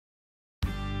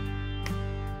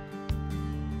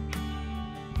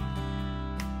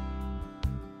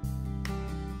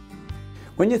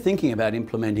When you're thinking about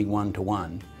implementing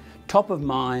one-to-one, top of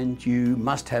mind, you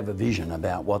must have a vision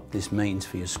about what this means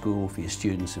for your school, for your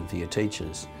students and for your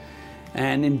teachers.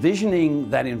 And envisioning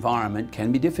that environment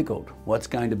can be difficult. What's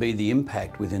going to be the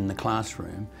impact within the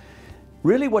classroom?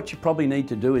 Really what you probably need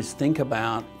to do is think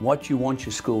about what you want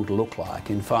your school to look like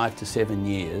in 5 to 7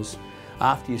 years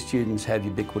after your students have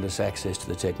ubiquitous access to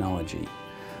the technology.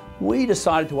 We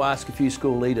decided to ask a few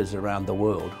school leaders around the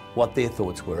world what their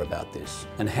thoughts were about this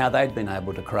and how they'd been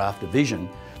able to craft a vision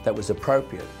that was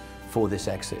appropriate for this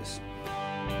access.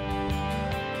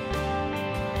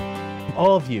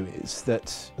 Our view is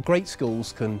that great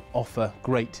schools can offer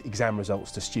great exam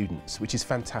results to students, which is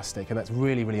fantastic, and that's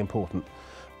really, really important.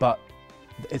 But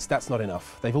that's not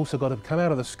enough. They've also got to come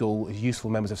out of the school as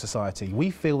useful members of society. We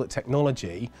feel that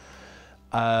technology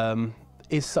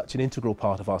is such an integral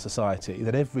part of our society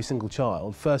that every single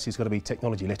child, firstly, has got to be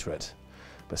technology literate,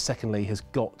 but secondly, has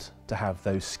got to have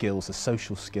those skills, the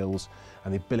social skills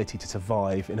and the ability to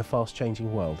survive in a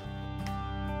fast-changing world.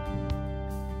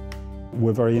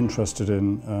 We're very interested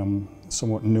in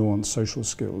somewhat nuanced social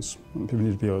skills. People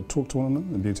need to be able to talk to one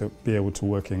another, they need to be able to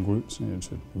work in groups, they need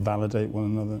to validate one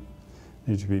another,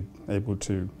 need to be able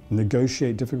to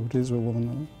negotiate difficulties with one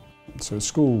another. So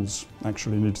schools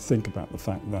actually need to think about the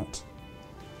fact that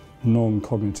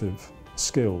non-cognitive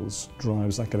skills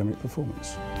drives academic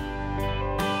performance.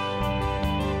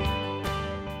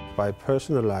 By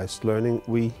personalized learning,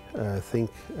 we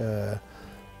think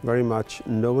very much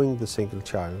knowing the single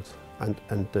child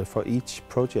and for each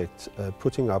project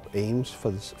putting up aims for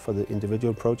the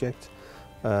individual project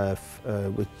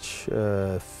which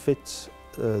fits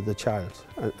the child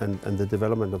and the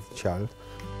development of the child.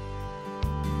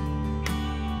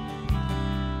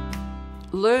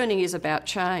 Learning is about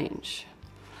change,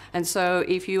 and so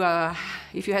if you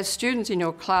have students in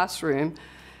your classroom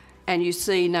and you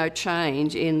see no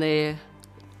change in their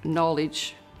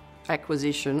knowledge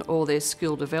acquisition or their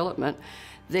skill development,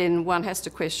 then one has to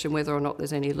question whether or not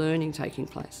there's any learning taking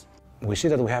place. We see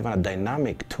that we have a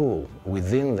dynamic tool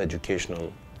within the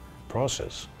educational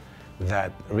process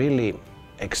that really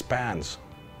expands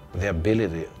the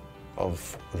ability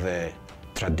of the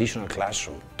traditional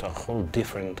classroom to a whole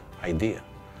different idea,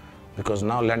 because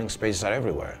now learning spaces are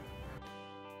everywhere.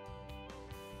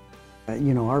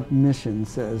 You know, our mission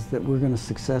says that we're going to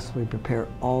successfully prepare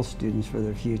all students for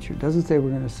their future. It doesn't say we're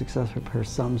going to successfully prepare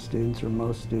some students or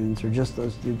most students or just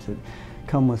those students that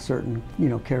come with certain,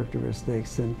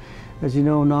 characteristics. And as you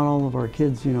know, not all of our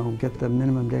kids, get the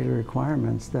minimum data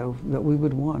requirements that we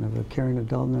would want of a caring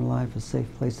adult in their life, a safe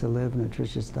place to live, a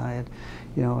nutritious diet,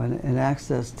 and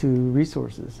access to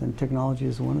resources. And technology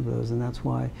is one of those, and that's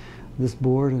why this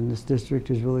board and this district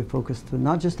is really focused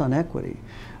not just on equity,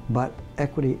 but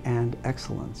equity and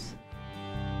excellence.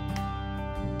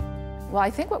 Well, I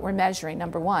think what we're measuring,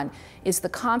 number one, is the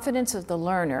confidence of the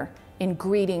learner in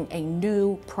greeting a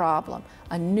new problem,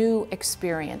 a new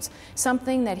experience,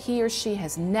 something that he or she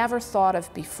has never thought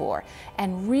of before,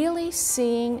 and really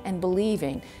seeing and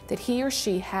believing that he or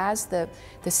she has the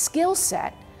skill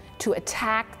set to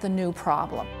attack the new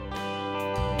problem.